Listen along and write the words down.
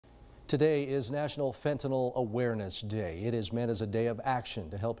Today is National Fentanyl Awareness Day. It is meant as a day of action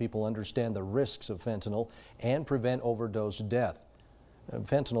to help people understand the risks of fentanyl and prevent overdose death.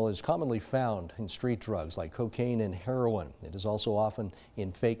 Fentanyl is commonly found in street drugs like cocaine and heroin. It is also often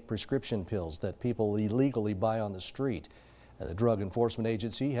in fake prescription pills that people illegally buy on the street. The Drug Enforcement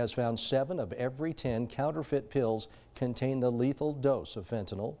Agency has found 7 of every 10 counterfeit pills contain the lethal dose of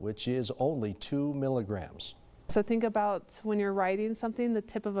fentanyl, which is only 2 milligrams. So think about when you're writing something, the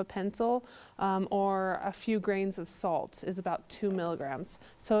tip of a pencil or a few grains of salt is about 2 milligrams.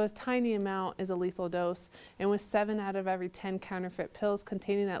 So a tiny amount is a lethal dose, and with 7 out of every 10 counterfeit pills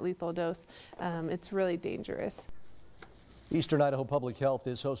containing that lethal dose, it's really dangerous. Eastern Idaho Public Health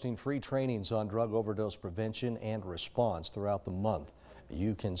is hosting free trainings on drug overdose prevention and response throughout the month.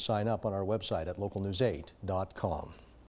 You can sign up on our website at localnews8.com.